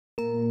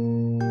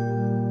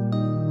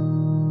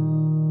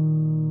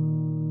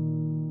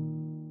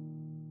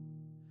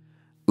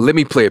Let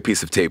me play a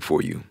piece of tape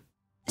for you.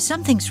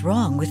 Something's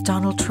wrong with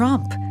Donald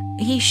Trump.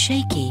 He's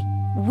shaky,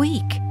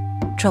 weak,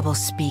 trouble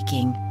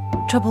speaking,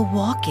 trouble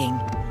walking.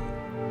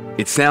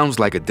 It sounds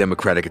like a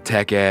Democratic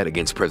attack ad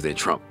against President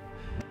Trump,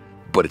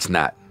 but it's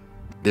not.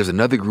 There's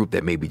another group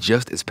that may be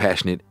just as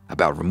passionate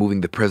about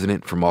removing the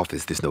president from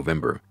office this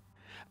November.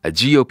 A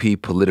GOP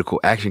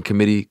political action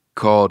committee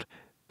called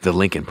the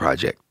Lincoln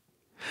Project.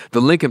 The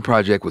Lincoln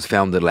Project was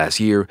founded last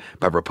year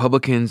by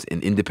Republicans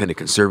and independent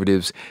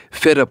conservatives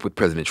fed up with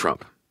President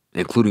Trump,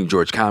 including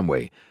George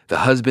Conway, the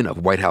husband of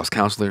White House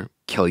counselor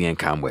Kellyanne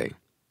Conway.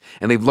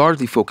 And they've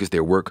largely focused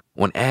their work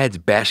on ads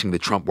bashing the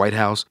Trump White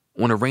House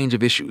on a range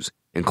of issues,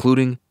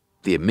 including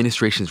the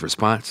administration's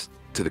response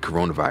to the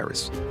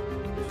coronavirus.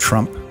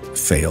 Trump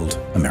failed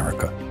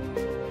America.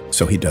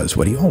 So he does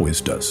what he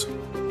always does: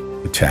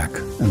 attack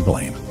and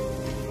blame.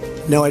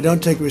 No, I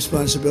don't take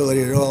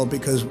responsibility at all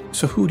because...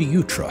 So who do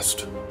you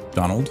trust?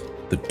 Donald,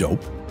 the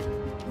dope?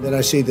 Then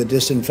I see the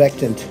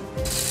disinfectant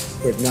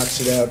where it knocks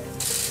it out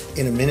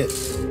in a minute.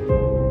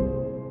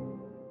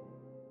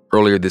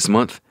 Earlier this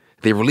month,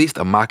 they released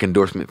a mock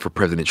endorsement for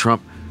President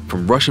Trump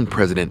from Russian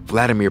President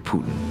Vladimir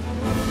Putin.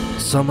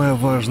 Самое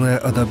важное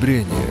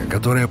одобрение,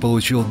 которое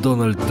получил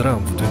Дональд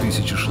Трамп в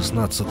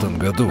 2016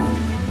 году,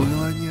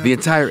 было не... The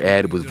entire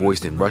ad was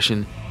voiced in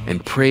Russian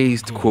and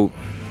praised, quote,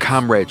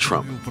 Comrade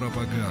Trump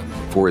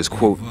for his,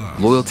 quote,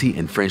 loyalty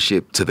and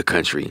friendship to the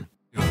country.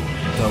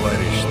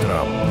 Товарищ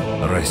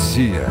Трамп,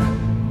 Россия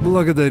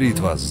благодарит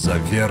вас за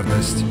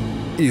верность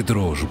и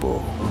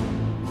дружбу.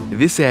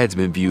 This ad's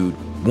been viewed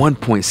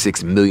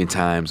 1.6 million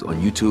times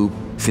on YouTube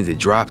since it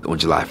dropped on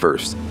July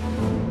 1st.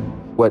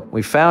 What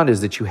we found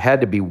is that you had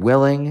to be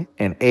willing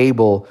and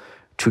able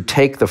to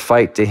take the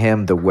fight to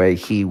him the way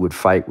he would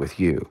fight with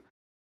you.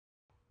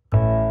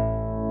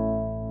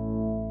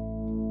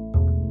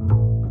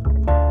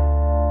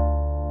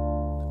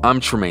 I'm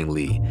Tremaine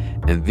Lee,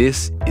 and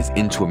this is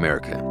Into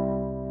America.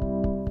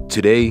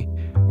 Today,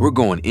 we're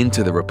going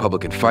into the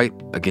Republican fight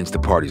against the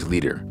party's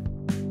leader.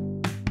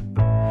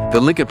 The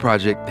Lincoln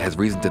Project has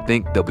reason to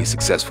think they'll be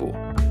successful.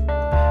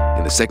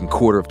 In the second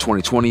quarter of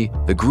 2020,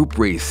 the group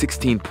raised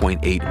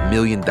 $16.8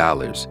 million.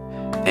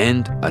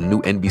 And a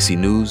new NBC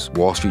News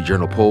Wall Street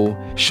Journal poll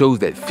shows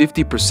that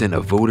 50%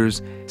 of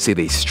voters say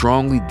they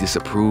strongly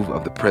disapprove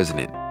of the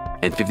president.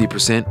 And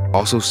 50%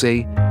 also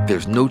say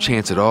there's no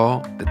chance at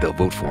all that they'll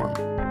vote for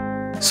him.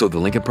 So the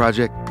Lincoln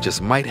Project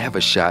just might have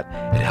a shot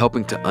at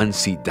helping to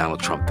unseat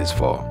Donald Trump this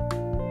fall.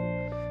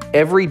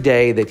 Every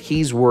day that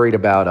he's worried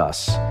about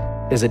us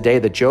is a day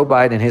that Joe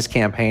Biden and his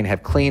campaign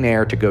have clean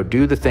air to go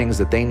do the things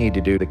that they need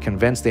to do to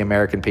convince the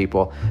American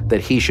people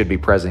that he should be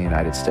president of the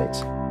United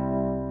States.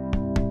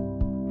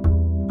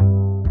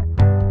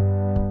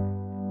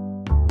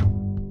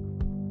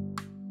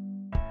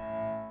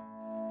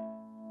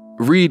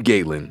 Reed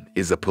Galen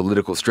is a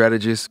political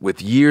strategist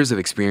with years of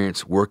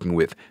experience working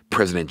with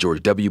President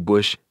George W.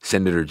 Bush,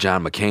 Senator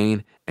John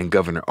McCain, and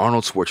Governor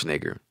Arnold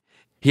Schwarzenegger.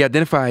 He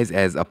identifies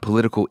as a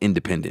political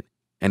independent,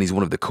 and he's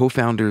one of the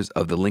co-founders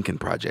of the Lincoln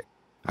Project.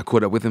 I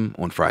caught up with him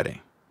on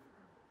Friday.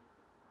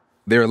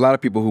 There are a lot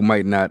of people who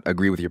might not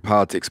agree with your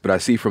politics, but I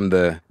see from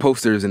the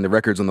posters and the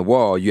records on the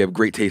wall, you have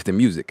great taste in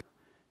music.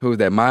 Who is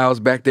that, Miles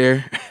back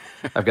there?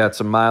 I've got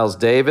some Miles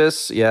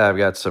Davis. Yeah, I've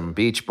got some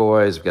Beach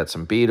Boys. I've got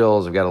some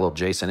Beatles. I've got a little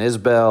Jason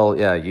Isbell.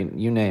 Yeah,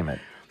 you name it.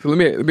 So let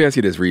me ask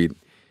you this, Reed.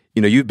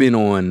 You know, you've been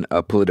on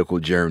a political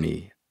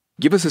journey.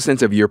 Give us a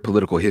sense of your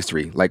political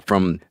history, like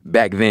from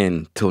back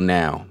then till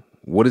now.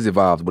 What has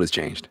evolved? What has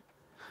changed?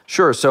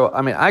 Sure. So,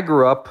 I mean, I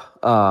grew up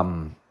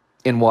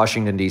in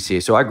Washington, D.C.,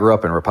 so I grew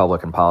up in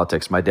Republican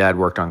politics. My dad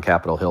worked on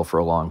Capitol Hill for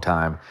a long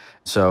time.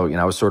 So,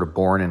 I was sort of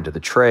born into the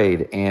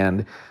trade.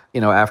 And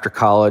after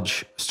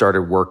college,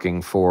 started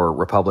working for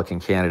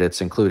Republican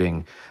candidates,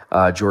 including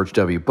George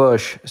W.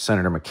 Bush,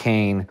 Senator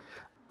McCain,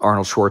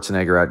 Arnold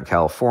Schwarzenegger out in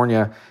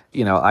California.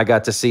 I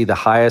got to see the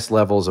highest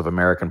levels of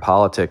American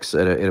politics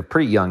at a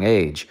pretty young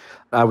age.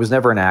 I was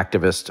never an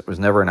activist. I was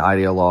never an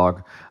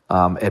ideologue.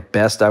 At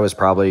best, I was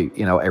probably,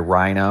 a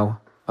rhino,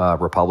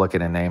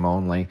 Republican in name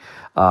only.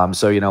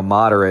 So,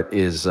 moderate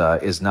is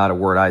not a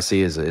word I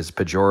see as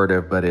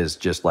pejorative, but is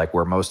just like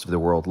where most of the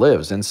world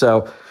lives. And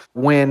so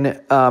when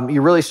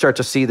you really start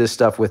to see this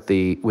stuff with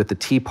the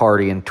Tea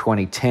Party in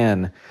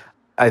 2010,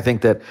 I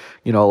think that,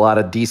 a lot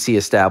of DC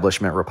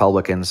establishment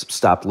Republicans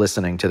stopped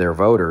listening to their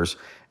voters.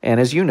 And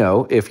as you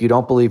know, if you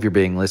don't believe you're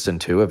being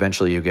listened to,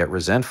 eventually you get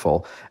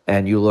resentful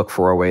and you look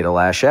for a way to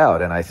lash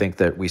out. And I think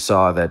that we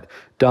saw that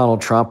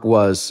Donald Trump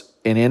was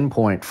an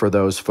endpoint for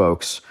those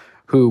folks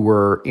who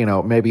were,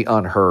 maybe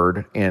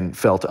unheard and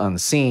felt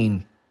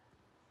unseen,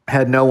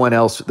 had no one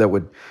else that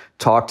would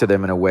talk to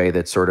them in a way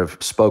that sort of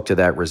spoke to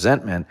that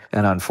resentment.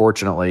 And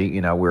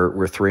unfortunately,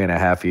 we're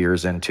 3.5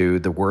 years into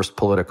the worst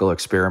political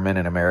experiment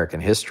in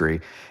American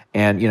history.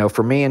 And,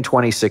 for me in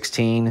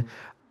 2016,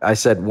 I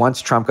said,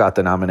 once Trump got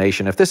the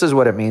nomination, if this is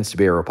what it means to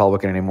be a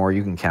Republican anymore,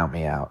 you can count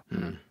me out.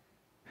 Mm.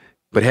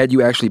 But had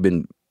you actually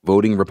been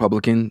voting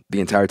Republican the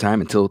entire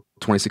time until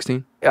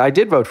 2016? I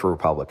did vote for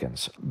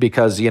Republicans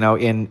because,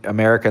 in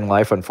American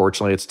life,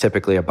 unfortunately, it's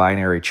typically a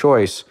binary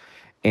choice.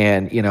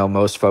 And,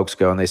 most folks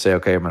go and they say,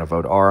 okay, I'm going to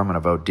vote R, I'm going to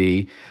vote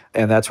D.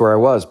 And that's where I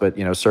was. But,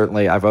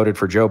 certainly I voted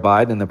for Joe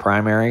Biden in the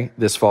primary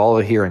this fall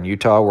here in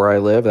Utah, where I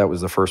live. That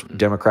was the first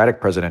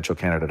Democratic presidential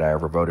candidate I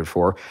ever voted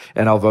for.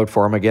 And I'll vote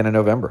for him again in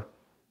November.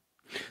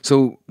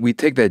 So we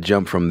take that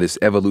jump from this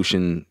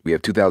evolution. We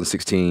have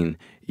 2016.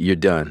 You're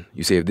done.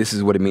 You say, if this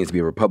is what it means to be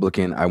a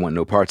Republican, I want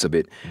no parts of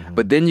it. Mm-hmm.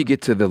 But then you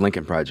get to the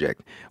Lincoln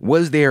Project.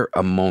 Was there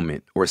a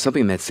moment or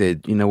something that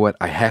said, you know what,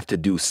 I have to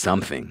do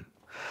something?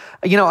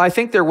 I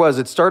think there was.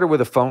 It started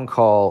with a phone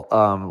call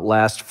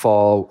last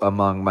fall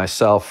among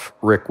myself,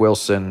 Rick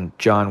Wilson,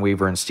 John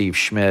Weaver, and Steve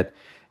Schmidt.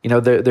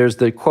 There's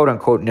the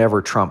quote-unquote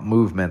Never Trump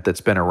movement that's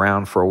been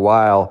around for a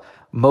while.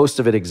 Most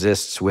of it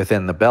exists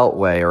within the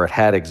Beltway, or it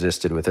had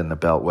existed within the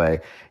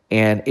Beltway.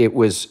 And it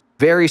was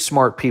very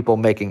smart people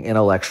making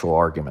intellectual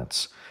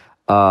arguments.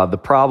 The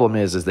problem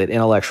is that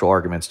intellectual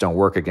arguments don't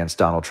work against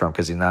Donald Trump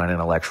because he's not an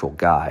intellectual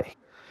guy.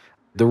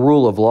 The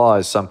rule of law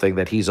is something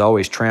that he's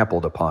always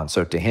trampled upon.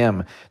 So to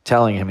him,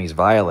 telling him he's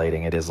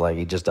violating it is like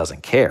he just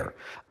doesn't care.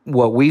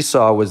 What we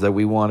saw was that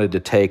we wanted to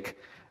take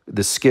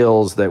the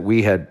skills that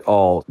we had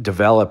all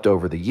developed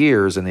over the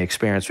years and the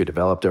experience we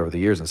developed over the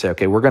years and say,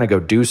 okay, we're going to go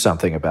do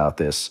something about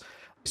this.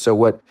 So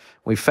what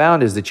we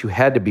found is that you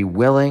had to be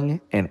willing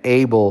and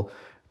able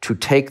to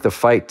take the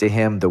fight to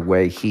him the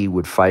way he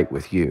would fight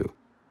with you.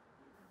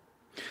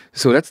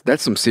 So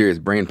that's some serious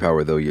brain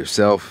power, though.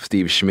 Yourself,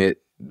 Steve Schmidt,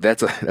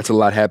 that's a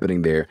lot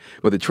happening there.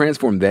 But to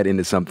transform that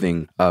into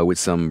something with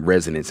some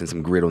resonance and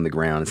some grit on the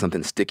ground and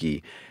something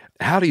sticky,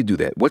 how do you do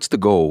that? What's the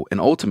goal?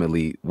 And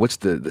ultimately, what's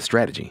the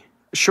strategy?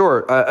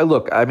 Sure.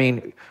 Look,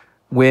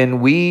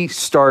 when we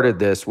started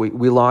this,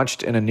 we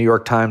launched in a New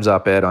York Times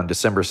op-ed on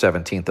December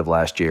 17th of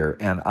last year,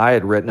 and I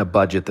had written a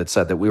budget that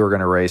said that we were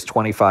going to raise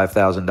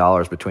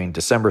 $25,000 between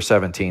December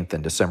 17th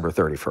and December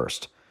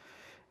 31st.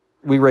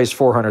 We raised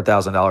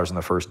 $400,000 in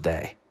the first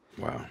day.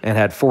 Wow. And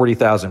had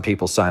 40,000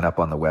 people sign up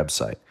on the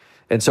website.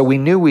 And so we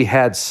knew we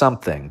had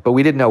something, but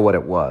we didn't know what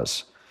it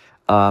was.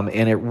 And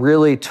it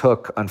really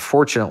took,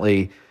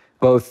 unfortunately,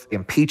 both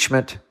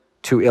impeachment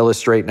to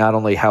illustrate not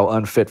only how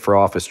unfit for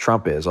office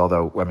Trump is,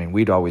 although,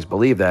 we'd always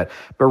believe that,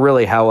 but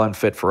really how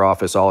unfit for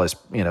office all his,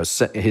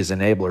 his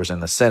enablers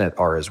in the Senate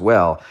are as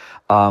well.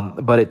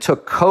 But it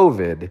took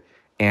COVID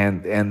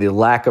and the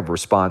lack of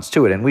response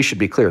to it. And we should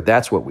be clear,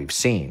 that's what we've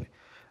seen.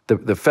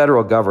 The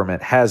federal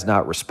government has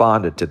not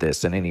responded to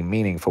this in any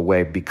meaningful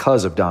way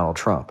because of Donald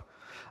Trump.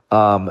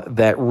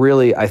 That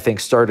really, I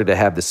think, started to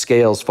have the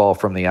scales fall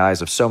from the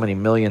eyes of so many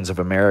millions of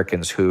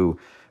Americans who,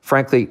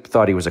 frankly,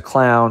 thought he was a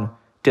clown,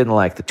 didn't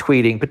like the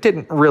tweeting, but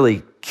didn't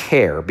really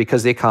care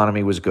because the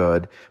economy was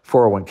good.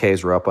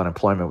 401ks were up,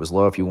 unemployment was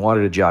low. If you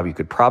wanted a job, you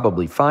could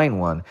probably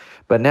find one.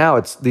 But now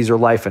these are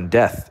life and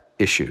death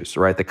issues,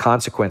 right? The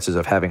consequences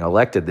of having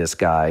elected this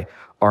guy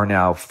are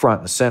now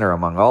front and center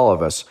among all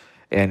of us.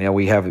 And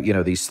we have,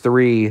 these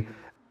three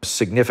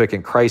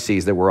significant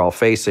crises that we're all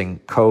facing: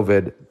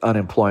 COVID,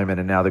 unemployment,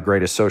 and now the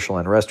greatest social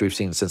unrest we've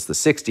seen since the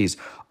 60s,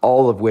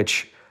 all of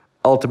which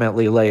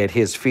ultimately lay at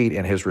his feet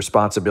and his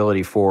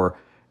responsibility for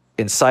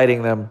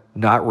inciting them,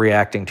 not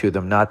reacting to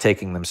them, not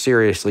taking them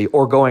seriously,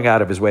 or going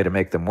out of his way to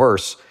make them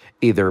worse,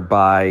 either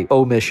by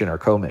omission or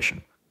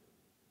commission.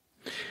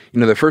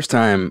 The first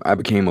time I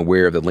became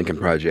aware of the Lincoln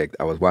Project,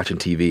 I was watching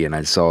TV and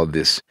I saw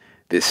this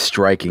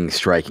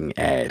striking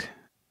ad.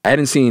 I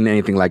hadn't seen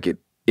anything like it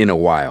in a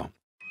while.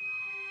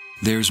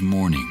 There's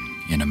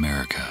mourning in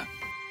America.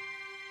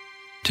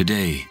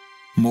 Today,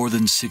 more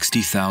than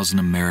 60,000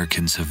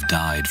 Americans have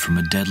died from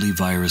a deadly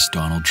virus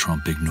Donald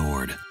Trump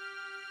ignored.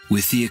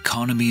 With the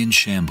economy in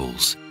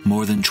shambles,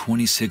 more than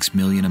 26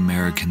 million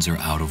Americans are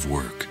out of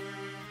work.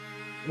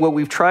 What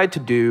we've tried to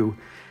do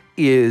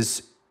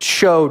is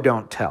show,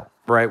 don't tell,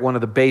 right? One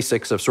of the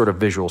basics of sort of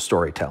visual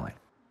storytelling.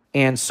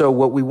 And so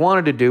what we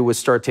wanted to do was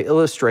start to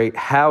illustrate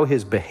how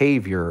his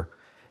behavior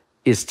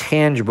is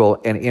tangible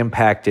and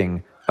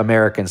impacting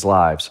Americans'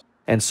 lives.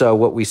 And so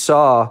what we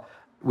saw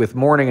with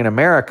Morning in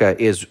America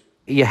is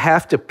you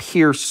have to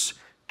pierce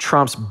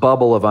Trump's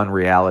bubble of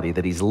unreality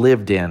that he's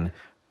lived in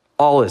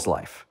all his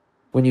life.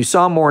 When you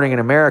saw Morning in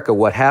America,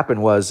 what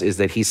happened is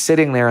that he's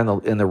sitting there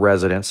in the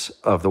residence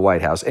of the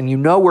White House, and you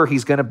know where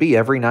he's going to be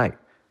every night.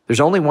 There's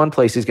only one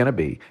place he's going to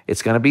be.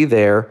 It's going to be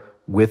there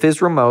with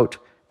his remote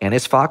and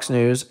his Fox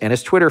News and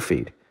his Twitter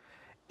feed.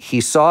 He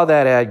saw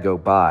that ad go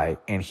by,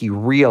 and he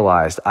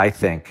realized, I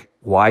think,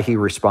 why he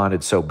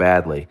responded so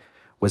badly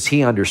was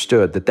he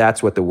understood that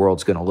that's what the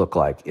world's going to look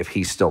like if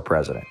he's still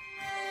president.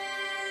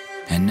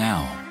 And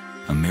now,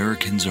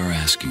 Americans are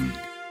asking,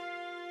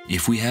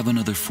 if we have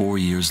another 4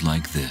 years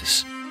like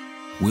this,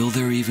 will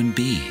there even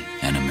be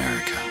an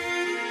America?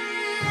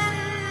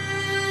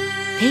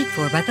 Paid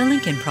for by the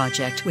Lincoln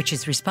Project, which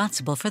is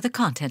responsible for the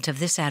content of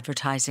this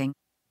advertising.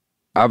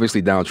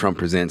 Obviously, Donald Trump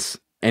presents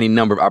any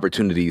number of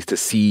opportunities to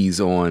seize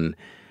on,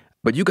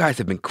 but you guys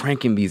have been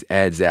cranking these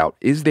ads out.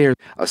 Is there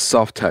a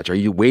soft touch? Are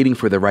you waiting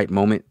for the right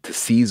moment to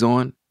seize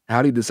on?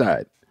 How do you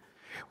decide?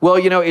 Well,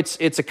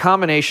 it's a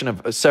combination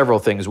of several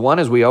things. One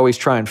is we always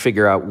try and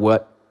figure out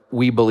what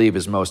we believe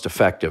is most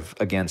effective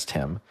against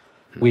him.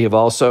 We have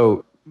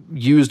also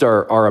used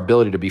our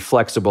ability to be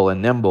flexible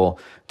and nimble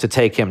to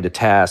take him to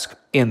task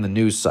in the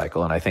news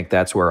cycle. And I think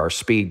that's where our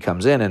speed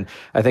comes in. And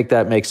I think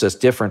that makes us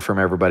different from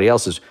everybody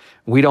else is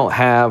we don't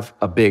have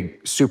a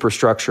big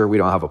superstructure. We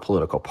don't have a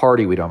political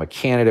party. We don't have a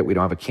candidate. We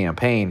don't have a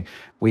campaign.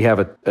 We have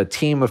a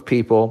team of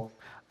people,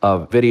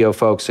 of video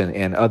folks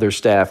and other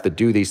staff that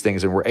do these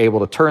things. And we're able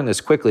to turn this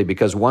quickly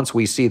because once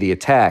we see the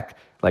attack,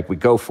 like we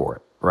go for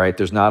it, right?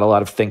 There's not a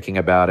lot of thinking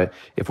about it.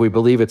 If we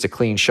believe it's a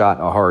clean shot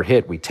and a hard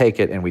hit, we take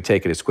it and we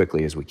take it as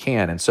quickly as we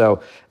can. And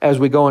so as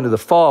we go into the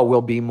fall,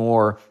 we'll be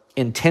more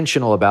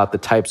intentional about the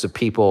types of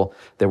people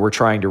that we're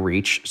trying to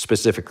reach,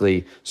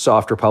 specifically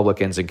soft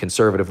Republicans and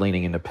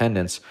conservative-leaning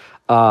independents,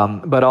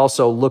 but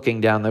also looking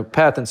down the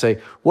path and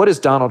say, what is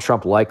Donald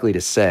Trump likely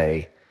to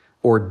say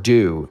or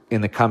do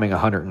in the coming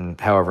 100 and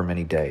however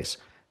many days?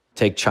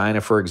 Take China,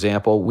 for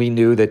example. We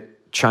knew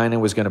that China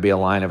was going to be a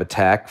line of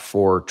attack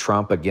for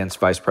Trump against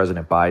Vice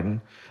President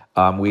Biden.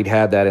 We'd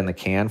had that in the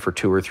can for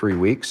 2 or 3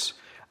 weeks,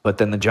 but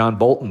then the John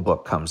Bolton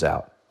book comes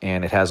out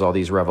and it has all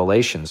these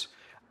revelations.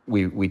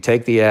 We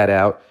take the ad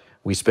out,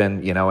 we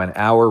spend an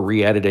hour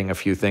re-editing a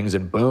few things,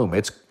 and boom,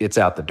 it's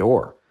out the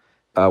door.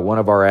 One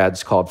of our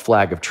ads called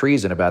 "Flag of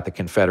Treason" about the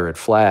Confederate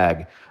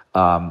flag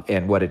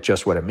and what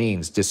it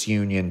means: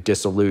 disunion,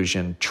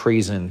 disillusion,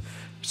 treason,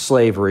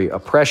 slavery,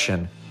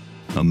 oppression.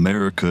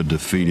 America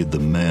defeated the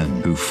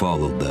men who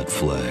followed that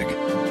flag.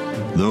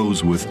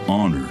 Those with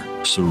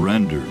honor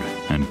surrendered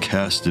and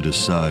cast it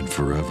aside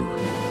forever.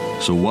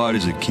 So why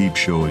does it keep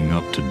showing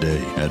up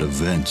today at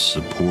events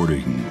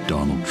supporting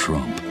Donald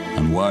Trump?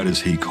 And why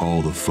does he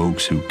call the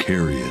folks who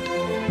carry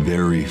it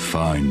very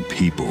fine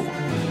people?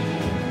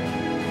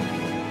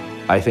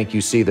 I think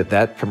you see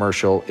that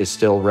commercial is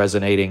still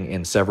resonating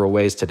in several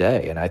ways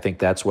today. And I think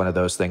that's one of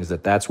those things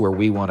that's where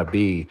we want to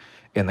be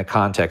in the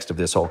context of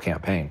this whole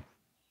campaign.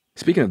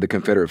 Speaking of the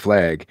Confederate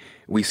flag,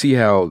 we see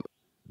how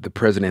the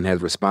president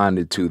has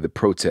responded to the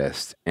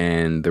protests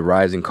and the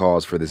rising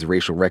calls for this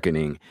racial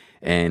reckoning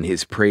and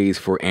his praise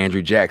for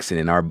Andrew Jackson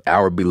and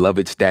our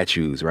beloved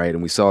statues, right?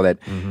 And we saw that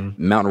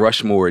Mount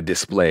Rushmore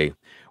display.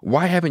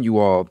 Why haven't you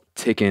all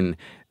taken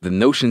the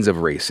notions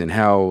of race and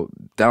how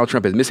Donald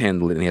Trump has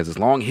mishandled it and he has this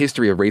long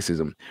history of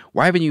racism?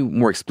 Why haven't you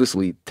more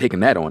explicitly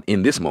taken that on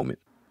in this moment?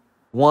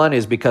 One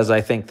is because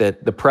I think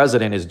that the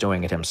president is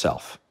doing it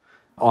himself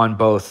on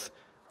both,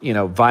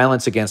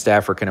 violence against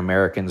African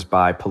Americans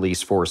by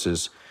police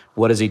forces.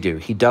 What does he do?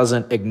 He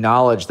doesn't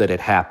acknowledge that it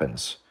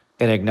happens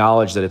and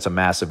acknowledge that it's a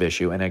massive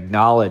issue and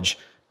acknowledge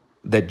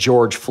that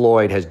George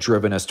Floyd has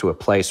driven us to a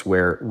place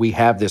where we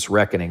have this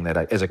reckoning that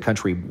as a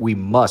country we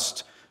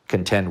must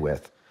contend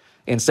with.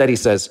 Instead, he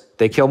says,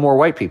 they kill more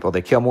white people,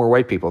 they kill more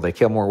white people, they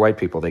kill more white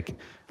people.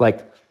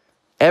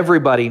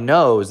 Everybody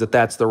knows that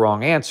that's the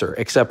wrong answer,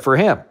 except for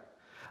him.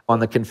 On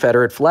the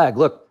Confederate flag,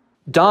 look,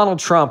 Donald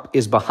Trump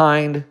is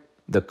behind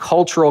the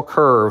cultural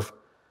curve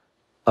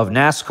of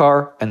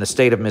NASCAR and the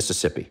state of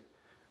Mississippi.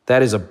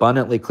 That is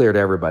abundantly clear to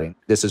everybody.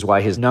 This is why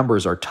his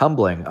numbers are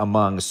tumbling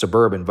among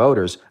suburban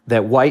voters,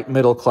 that white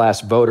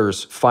middle-class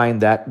voters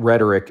find that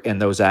rhetoric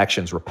and those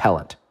actions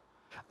repellent.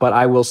 But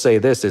I will say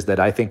this, is that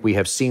I think we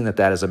have seen that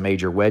is a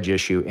major wedge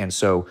issue, and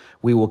so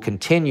we will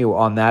continue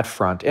on that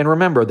front. And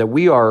remember that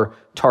we are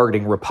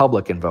targeting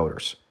Republican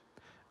voters,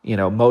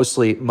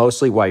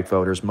 mostly white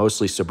voters,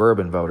 mostly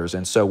suburban voters.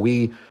 And so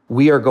we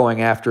are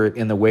going after it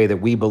in the way that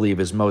we believe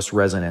is most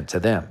resonant to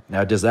them.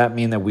 Now, does that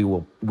mean that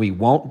we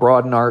won't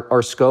broaden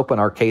our scope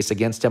and our case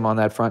against him on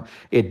that front?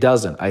 It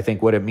doesn't. I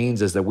think what it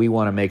means is that we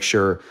want to make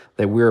sure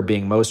that we're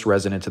being most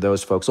resonant to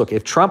those folks. Look,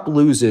 if Trump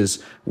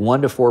loses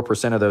 1% to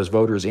 4% of those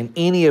voters in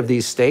any of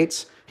these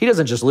states, he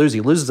doesn't just lose,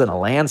 he loses in a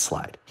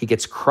landslide. He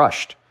gets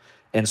crushed.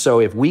 And so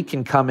if we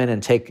can come in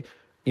and take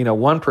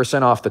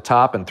 1% off the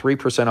top and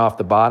 3% off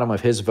the bottom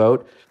of his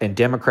vote, and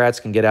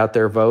Democrats can get out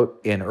their vote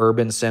in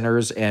urban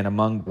centers and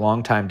among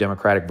longtime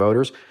Democratic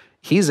voters,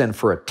 he's in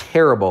for a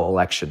terrible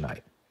election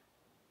night.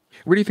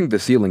 Where do you think the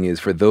ceiling is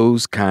for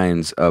those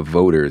kinds of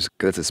voters?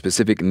 Because that's a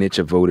specific niche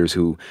of voters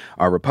who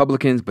are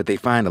Republicans, but they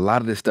find a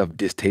lot of this stuff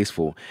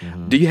distasteful.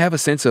 Do you have a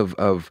sense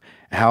of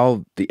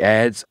how the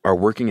ads are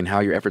working and how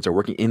your efforts are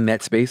working in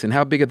that space? And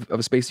how big of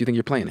a space do you think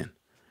you're playing in?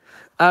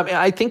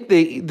 I think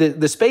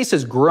the space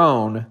has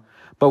grown,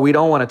 but we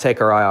don't want to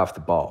take our eye off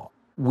the ball.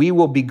 We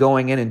will be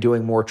going in and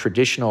doing more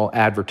traditional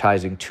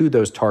advertising to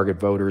those target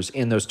voters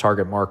in those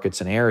target markets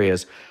and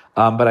areas.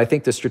 But I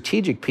think the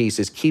strategic piece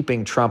is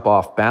keeping Trump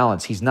off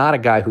balance. He's not a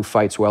guy who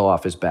fights well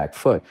off his back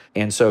foot.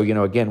 And so,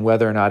 again,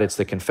 whether or not it's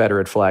the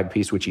Confederate flag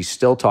piece, which he's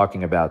still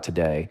talking about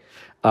today,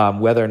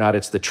 whether or not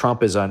it's the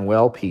Trump is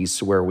unwell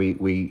piece where we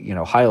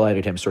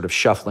highlighted him sort of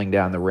shuffling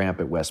down the ramp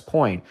at West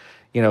Point,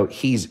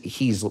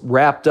 he's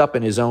wrapped up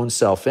in his own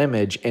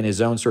self-image and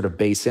his own sort of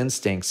base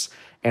instincts.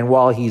 And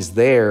while he's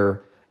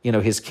there,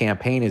 his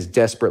campaign is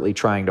desperately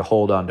trying to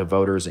hold on to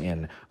voters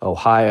in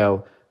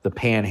Ohio, the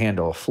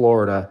Panhandle of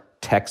Florida,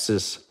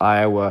 Texas,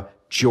 Iowa,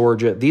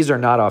 Georgia. These are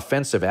not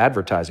offensive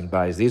advertising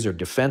buys. These are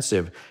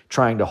defensive,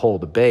 trying to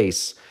hold the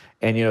base.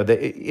 And,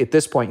 at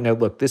this point,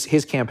 look,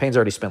 his campaign's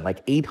already spent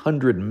like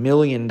 $800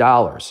 million,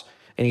 and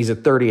he's at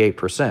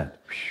 38%.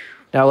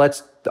 Now,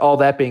 all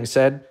that being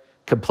said,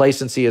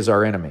 complacency is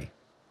our enemy.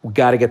 We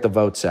got to get the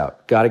votes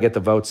out. Got to get the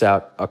votes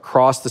out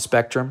across the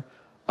spectrum,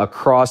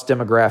 across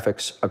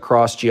demographics,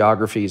 across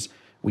geographies.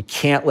 We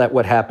can't let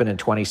what happened in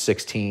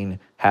 2016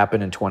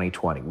 happen in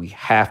 2020. We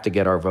have to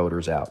get our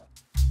voters out.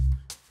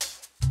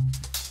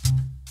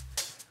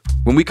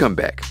 When we come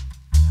back,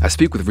 I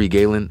speak with Ree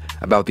Galen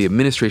about the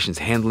administration's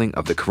handling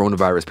of the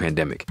coronavirus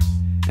pandemic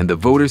and the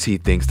voters he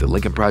thinks the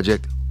Lincoln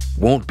Project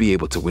won't be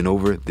able to win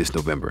over this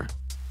November.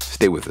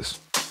 Stay with us.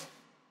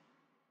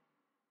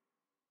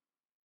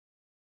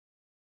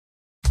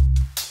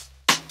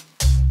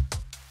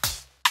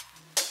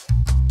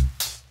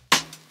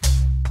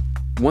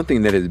 One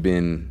thing that has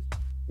been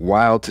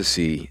wild to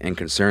see and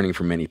concerning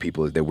for many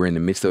people is that we're in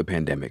the midst of a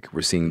pandemic.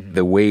 We're seeing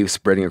the wave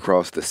spreading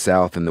across the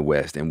South and the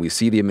West, and we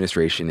see the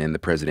administration and the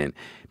president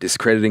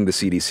discrediting the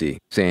CDC,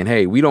 saying,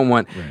 hey, we don't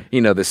want, the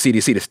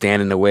CDC to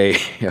stand in the way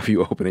of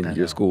you opening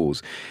your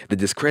schools. The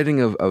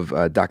discrediting of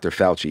Dr.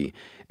 Fauci.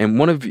 And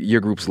one of your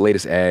group's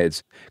latest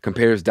ads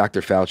compares Dr.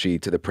 Fauci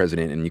to the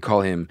president, and you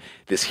call him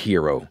this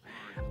hero.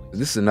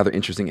 This is another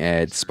interesting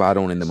ad, spot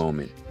on in the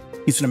moment.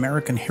 He's an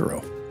American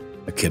hero.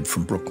 A kid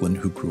from Brooklyn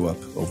who grew up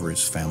over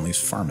his family's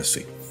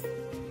pharmacy.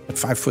 At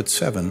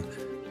 5'7",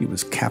 he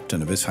was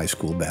captain of his high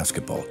school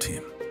basketball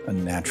team, a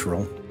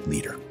natural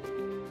leader.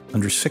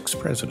 Under 6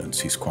 presidents,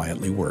 he's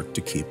quietly worked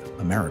to keep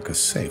America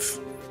safe.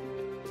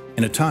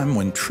 In a time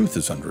when truth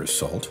is under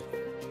assault,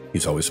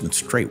 he's always been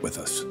straight with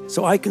us.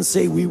 So I can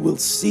say we will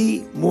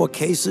see more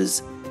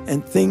cases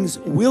and things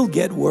will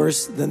get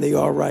worse than they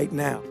are right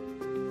now.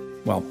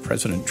 While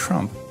President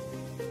Trump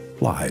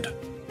lied.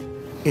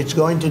 It's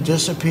going to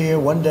disappear.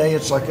 One day,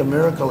 it's like a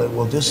miracle. It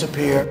will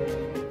disappear.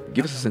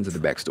 Give us a sense of the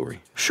backstory.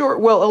 Sure.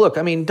 Well, look,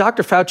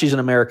 Dr. Fauci's an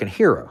American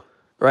hero,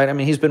 right?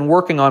 He's been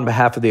working on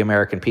behalf of the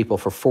American people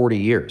for 40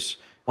 years.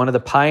 One of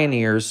the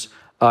pioneers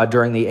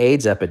during the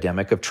AIDS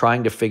epidemic of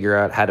trying to figure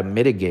out how to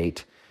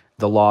mitigate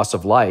the loss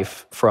of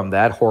life from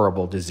that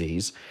horrible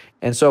disease.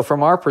 And so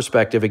from our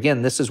perspective,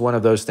 again, this is one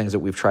of those things that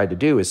we've tried to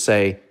do is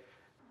say,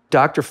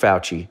 Dr.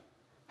 Fauci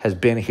has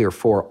been here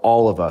for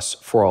all of us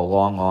for a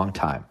long, long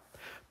time.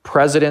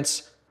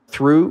 Presidents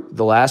through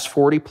the last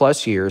 40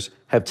 plus years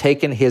have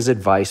taken his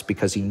advice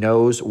because he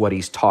knows what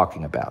he's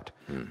talking about.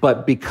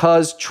 But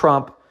because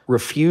Trump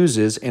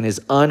refuses and is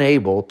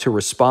unable to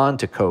respond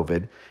to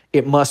COVID,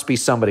 it must be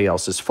somebody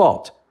else's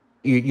fault.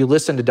 You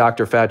listen to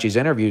Dr. Fauci's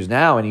interviews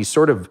now, and he's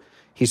sort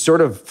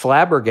of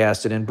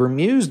flabbergasted and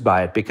bemused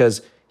by it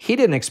because he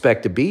didn't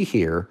expect to be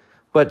here.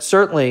 But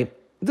certainly,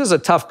 this is a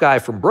tough guy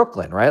from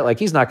Brooklyn, right? Like,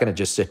 he's not going to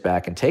just sit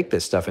back and take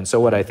this stuff. And so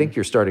what I think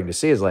you're starting to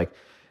see is like,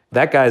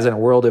 that guy's in a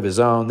world of his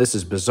own. This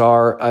is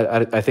bizarre.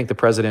 I think the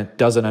president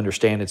doesn't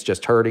understand it's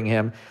just hurting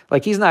him.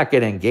 Like, he's not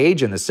going to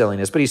engage in the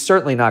silliness, but he's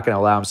certainly not going to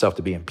allow himself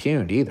to be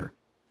impugned either.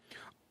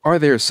 Are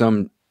there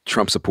some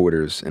Trump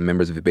supporters and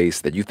members of the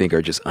base that you think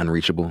are just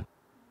unreachable?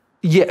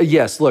 Yeah,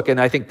 yes. Look, and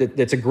I think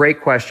that's a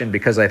great question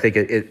because I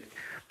think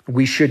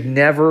we should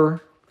never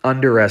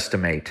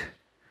underestimate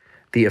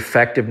the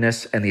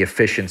effectiveness and the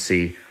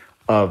efficiency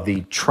of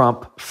the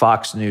Trump,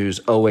 Fox News,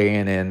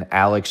 OANN,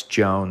 Alex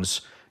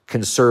Jones,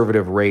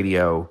 conservative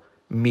radio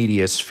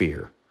media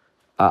sphere.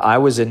 I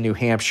was in New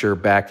Hampshire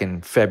back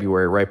in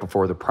February, right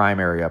before the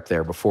primary up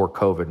there, before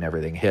COVID and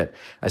everything hit.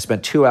 I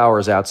spent 2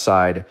 hours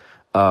outside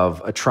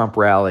of a Trump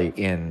rally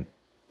in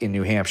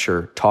New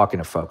Hampshire talking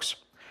to folks,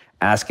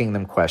 asking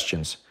them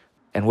questions.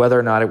 And whether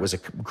or not it was a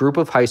group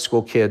of high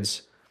school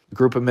kids, a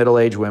group of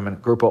middle-aged women, a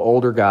group of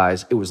older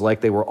guys, it was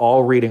like they were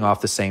all reading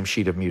off the same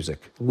sheet of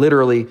music.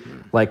 Literally,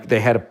 like they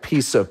had a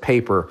piece of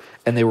paper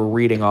and they were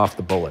reading off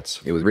the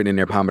bullets. It was written in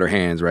their palm of their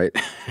hands, right?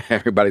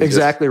 Everybody's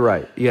exactly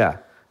right. Yeah,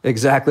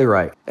 exactly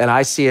right. And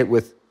I see it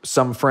with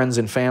some friends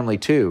and family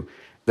too,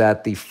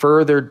 that the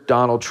further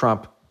Donald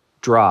Trump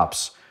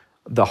drops,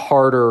 the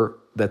harder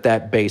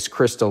that base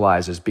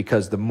crystallizes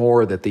because the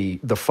more that the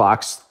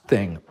Fox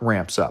thing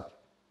ramps up.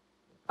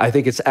 I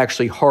think it's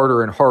actually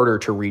harder and harder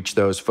to reach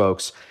those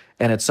folks.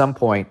 And at some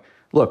point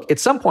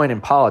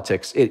in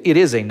politics, it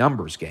is a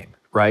numbers game,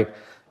 right?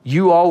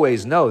 You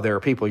always know there are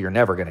people you're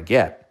never going to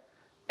get.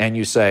 And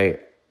you say,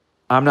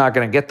 I'm not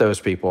going to get those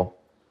people.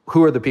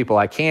 Who are the people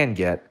I can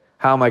get?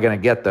 How am I going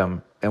to get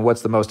them? And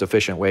what's the most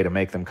efficient way to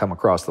make them come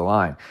across the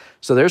line?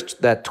 So there's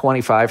that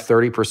 25,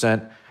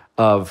 30%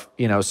 of,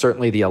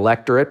 certainly the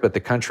electorate, but the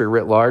country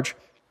writ large,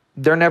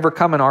 they're never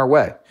coming our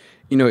way.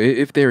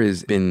 If there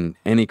has been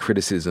any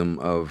criticism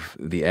of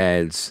the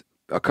ads,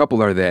 a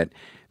couple are that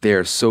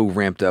they're so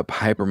ramped up,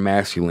 hyper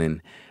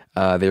masculine.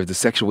 There's the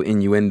sexual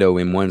innuendo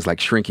in ones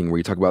like Shrinking, where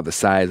you talk about the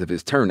size of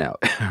his turnout,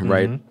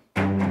 right?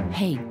 Mm-hmm.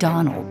 Hey,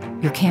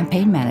 Donald, your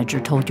campaign manager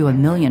told you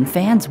 1 million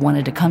fans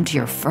wanted to come to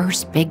your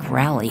first big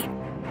rally.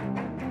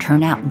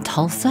 Turnout in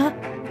Tulsa?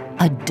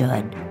 A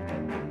dud.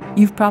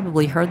 You've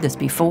probably heard this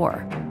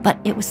before, but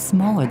it was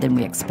smaller than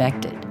we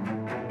expected.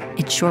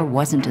 It sure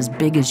wasn't as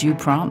big as you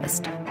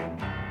promised.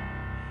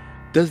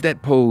 Does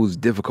that pose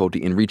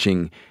difficulty in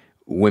reaching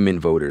women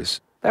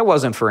voters? That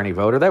wasn't for any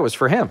voter. That was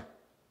for him.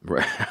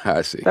 Right.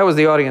 I see. That was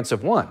the audience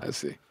of one. I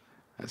see.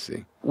 I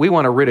see. We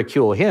want to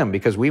ridicule him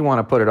because we want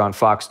to put it on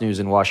Fox News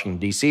in Washington,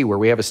 D.C., where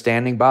we have a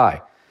standing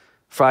by.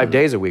 5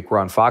 days a week, we're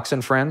on Fox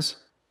and Friends,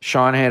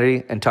 Sean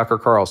Hannity, and Tucker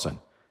Carlson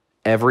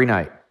every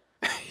night.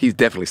 He's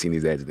definitely seen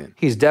these ads then.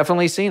 He's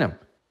definitely seen them.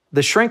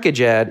 The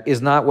shrinkage ad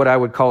is not what I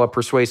would call a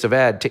persuasive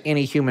ad to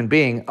any human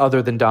being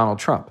other than Donald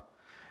Trump.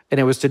 And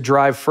it was to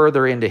drive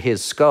further into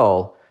his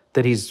skull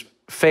that he's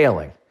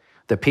failing,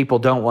 that people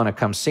don't want to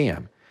come see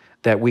him,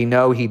 that we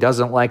know he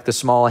doesn't like the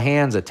small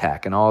hands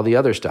attack and all the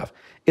other stuff.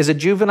 Is it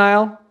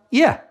juvenile?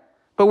 Yeah.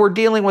 But we're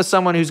dealing with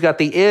someone who's got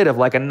the id of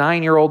like a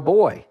 9-year-old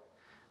boy,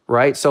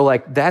 right? So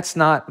like that's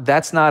not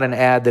an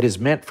ad that is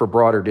meant for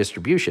broader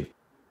distribution.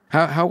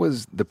 How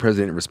was the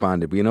president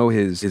responded? We know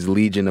his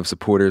legion of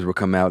supporters will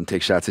come out and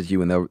take shots at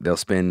you, and they'll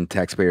spend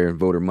taxpayer and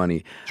voter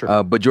money.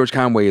 Sure. But George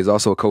Conway is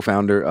also a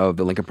co-founder of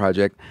the Lincoln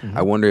Project. Mm-hmm.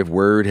 I wonder if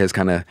word has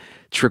kind of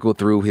trickled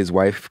through his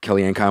wife,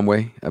 Kellyanne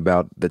Conway,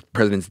 about the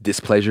president's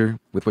displeasure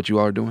with what you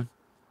all are doing?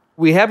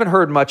 We haven't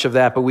heard much of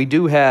that, but we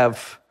do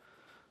have,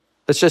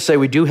 let's just say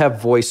we do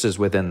have voices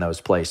within those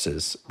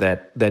places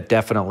that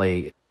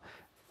definitely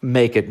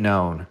make it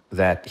known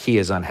that he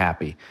is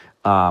unhappy.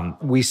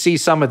 We see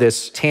some of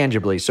this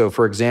tangibly. So,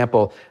 for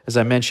example, as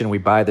I mentioned, we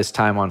buy this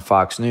time on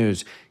Fox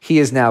News. He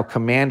has now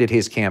commanded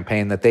his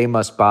campaign that they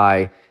must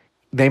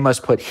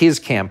put his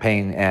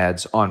campaign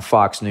ads on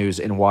Fox News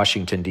in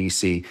Washington,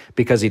 D.C.,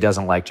 because he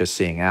doesn't like just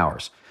seeing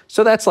ours.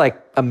 So that's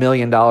like $1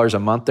 million a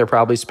month they're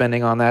probably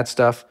spending on that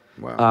stuff.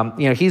 Wow.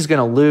 He's going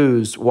to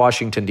lose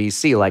Washington,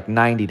 D.C. like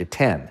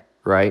 90-10,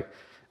 right?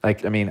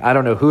 Like, I mean, I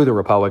don't know who the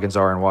Republicans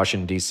are in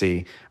Washington,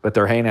 D.C., but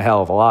there ain't a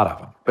hell of a lot of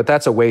them. But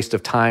that's a waste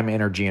of time,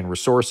 energy, and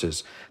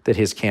resources that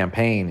his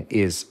campaign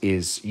is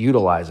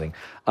utilizing.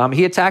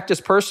 He attacked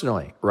us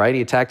personally, right? He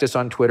attacked us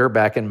on Twitter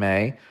back in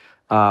May.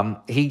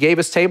 He gave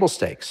us table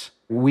stakes.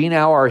 We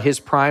now are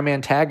his prime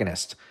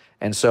antagonist.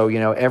 And so,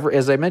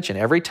 as I mentioned,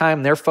 every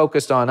time they're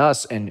focused on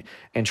us and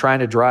trying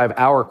to drive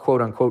our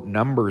quote-unquote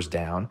numbers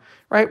down,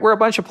 right? We're a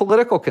bunch of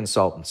political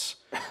consultants.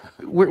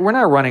 We're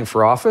not running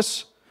for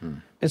office.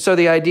 And so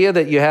the idea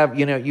that you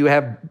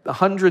have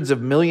hundreds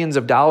of millions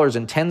of dollars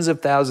and tens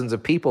of thousands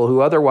of people who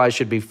otherwise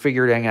should be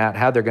figuring out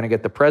how they're going to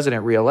get the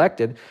president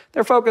reelected,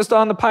 they're focused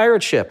on the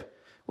pirate ship.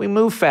 We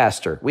move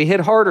faster. We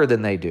hit harder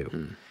than they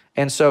do.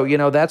 And so,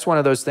 that's one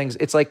of those things.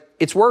 It's like,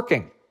 it's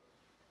working.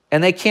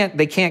 And they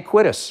can't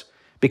quit us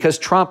because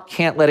Trump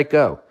can't let it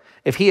go.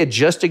 If he had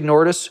just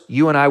ignored us,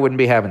 you and I wouldn't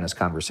be having this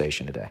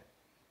conversation today.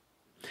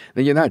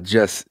 Then you're not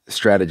just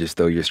strategists,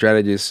 though. You're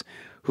strategists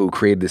who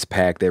created this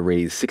PAC that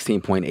raised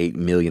 $16.8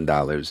 million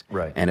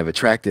right, and have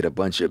attracted a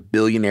bunch of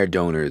billionaire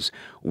donors.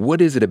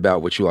 What is it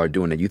about what you are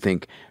doing that you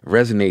think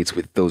resonates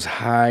with those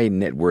high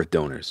net worth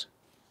donors?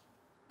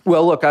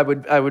 Well, look, I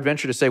would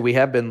venture to say we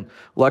have been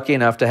lucky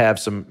enough to have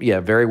some,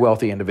 very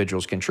wealthy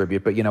individuals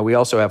contribute. But, we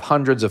also have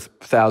hundreds of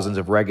thousands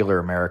of regular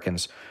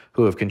Americans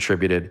who have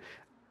contributed.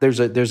 There's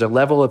a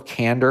level of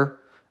candor,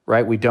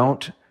 right? We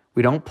don't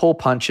pull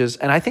punches.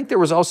 And I think there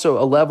was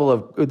also a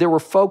level there were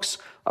folks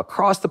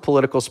across the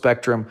political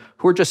spectrum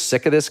who are just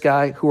sick of this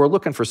guy, who are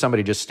looking for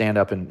somebody to just stand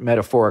up and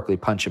metaphorically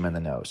punch him in the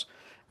nose.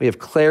 We have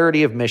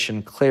clarity of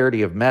mission,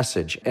 clarity of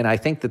message. And I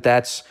think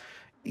that's,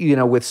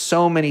 with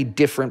so many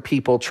different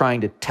people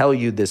trying to tell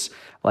you this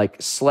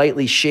like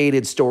slightly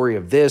shaded story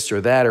of this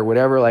or that or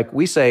whatever, like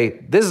we say,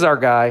 this is our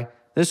guy,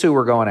 this is who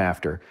we're going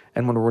after.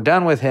 And when we're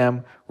done with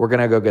him, we're going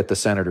to go get the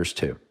senators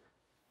too.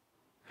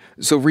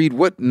 So, Reed,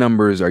 what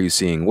numbers are you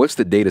seeing? What's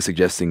the data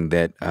suggesting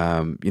that,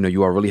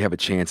 you all really have a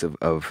chance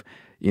of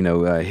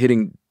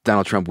hitting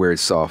Donald Trump where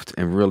it's soft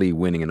and really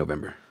winning in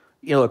November?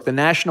 Look, the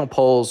national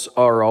polls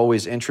are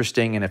always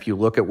interesting. And if you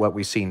look at what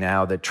we see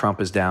now, that Trump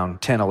is down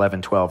 10,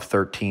 11, 12,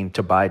 13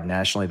 to Biden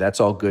nationally,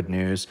 that's all good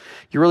news.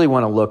 You really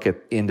want to look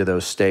into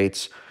those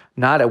states,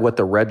 not at what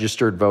the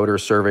registered voter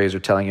surveys are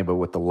telling you, but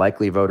what the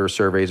likely voter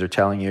surveys are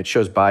telling you. It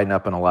shows Biden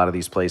up in a lot of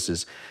these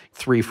places,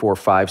 3, 4,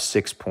 5,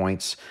 6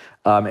 points.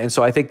 And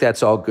so I think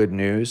that's all good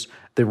news.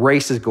 The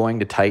race is going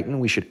to tighten.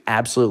 We should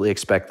absolutely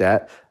expect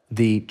that.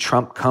 The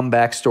Trump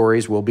comeback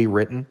stories will be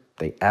written.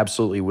 They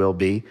absolutely will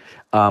be.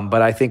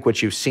 But I think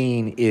what you've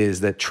seen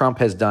is that Trump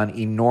has done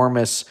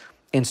enormous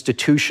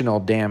institutional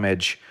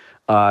damage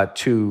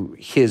to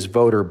his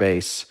voter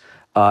base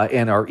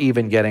and are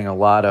even getting a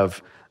lot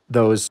of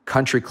those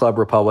country club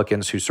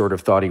Republicans who sort of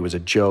thought he was a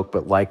joke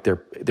but liked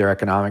their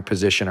economic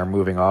position are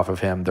moving off of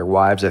him. Their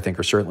wives, I think,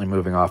 are certainly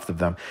moving off of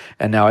them.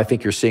 And now I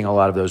think you're seeing a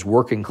lot of those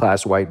working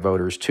class white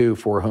voters too,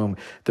 for whom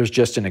there's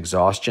just an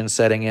exhaustion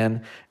setting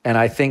in. And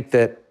I think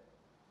that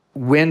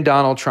when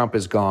Donald Trump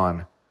is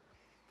gone,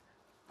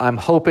 I'm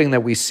hoping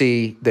that we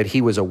see that he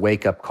was a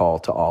wake-up call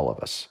to all of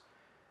us.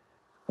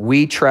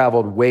 We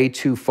traveled way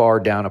too far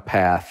down a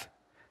path,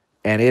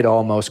 and it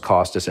almost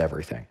cost us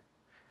everything.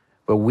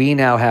 But we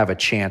now have a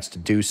chance to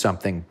do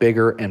something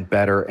bigger and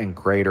better and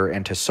greater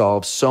and to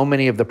solve so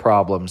many of the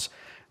problems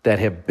that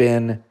have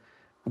been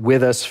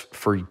with us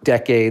for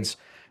decades.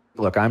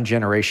 Look, I'm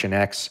Generation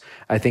X.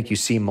 I think you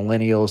see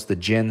millennials, the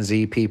Gen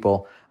Z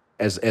people.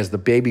 as the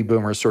baby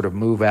boomers sort of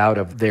move out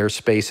of their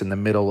space in the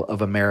middle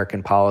of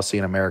American policy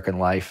and American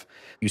life,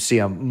 you see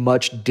a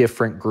much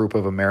different group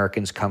of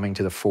Americans coming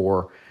to the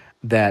fore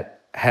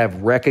that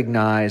have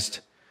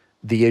recognized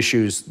the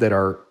issues that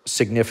are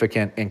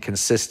significant and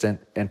consistent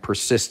and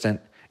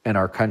persistent in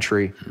our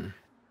country.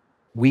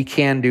 We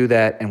can do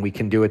that, and we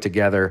can do it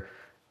together.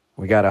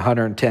 We got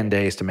 110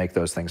 days to make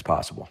those things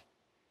possible.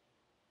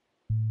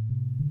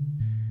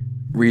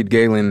 Reed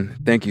Galen,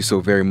 thank you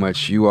so very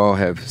much. You all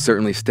have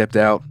certainly stepped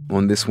out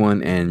on this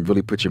one and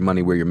really put your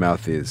money where your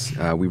mouth is.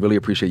 We really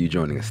appreciate you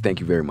joining us.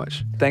 Thank you very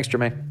much. Thanks,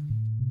 Jermaine.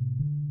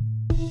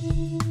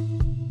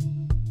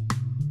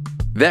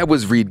 That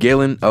was Reed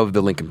Galen of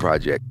The Lincoln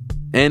Project.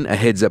 And a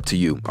heads up to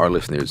you, our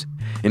listeners.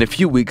 In a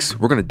few weeks,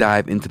 we're going to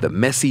dive into the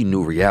messy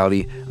new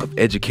reality of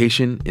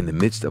education in the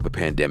midst of a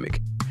pandemic.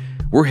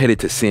 We're headed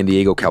to San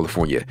Diego,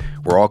 California,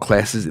 where all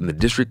classes in the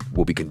district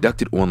will be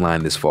conducted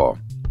online this fall.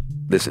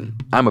 Listen,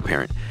 I'm a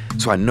parent,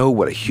 so I know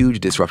what a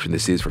huge disruption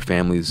this is for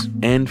families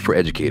and for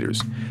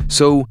educators.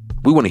 So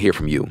we want to hear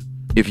from you.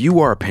 If you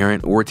are a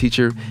parent or a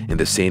teacher in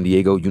the San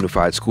Diego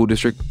Unified School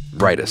District,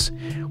 write us.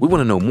 We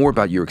want to know more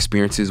about your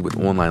experiences with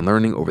online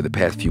learning over the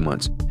past few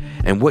months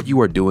and what you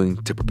are doing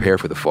to prepare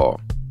for the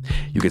fall.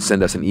 You can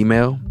send us an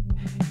email,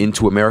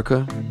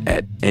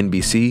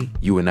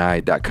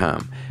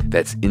 intoamerica@nbcuni.com.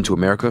 That's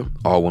intoamerica,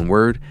 all one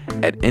word,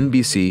 at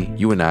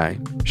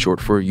NBCUNI,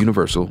 short for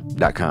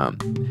universal.com.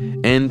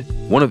 And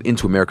one of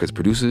Into America's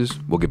producers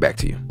will get back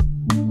to you.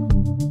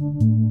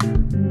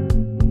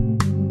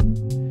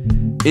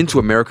 Into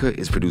America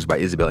is produced by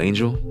Isabel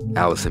Angel,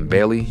 Allison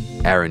Bailey,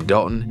 Aaron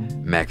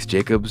Dalton, Max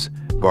Jacobs,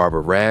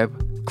 Barbara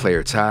Rabb,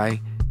 Claire Ty,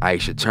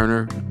 Aisha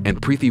Turner,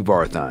 and Preeti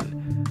Varathan.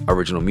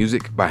 Original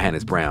music by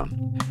Hannes Brown.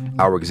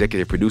 Our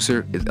executive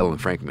producer is Ellen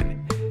Frankman.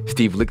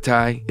 Steve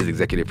Lichtai is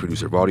executive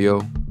producer of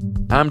audio.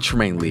 I'm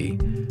Tremaine Lee.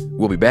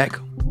 We'll be back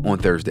on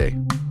Thursday.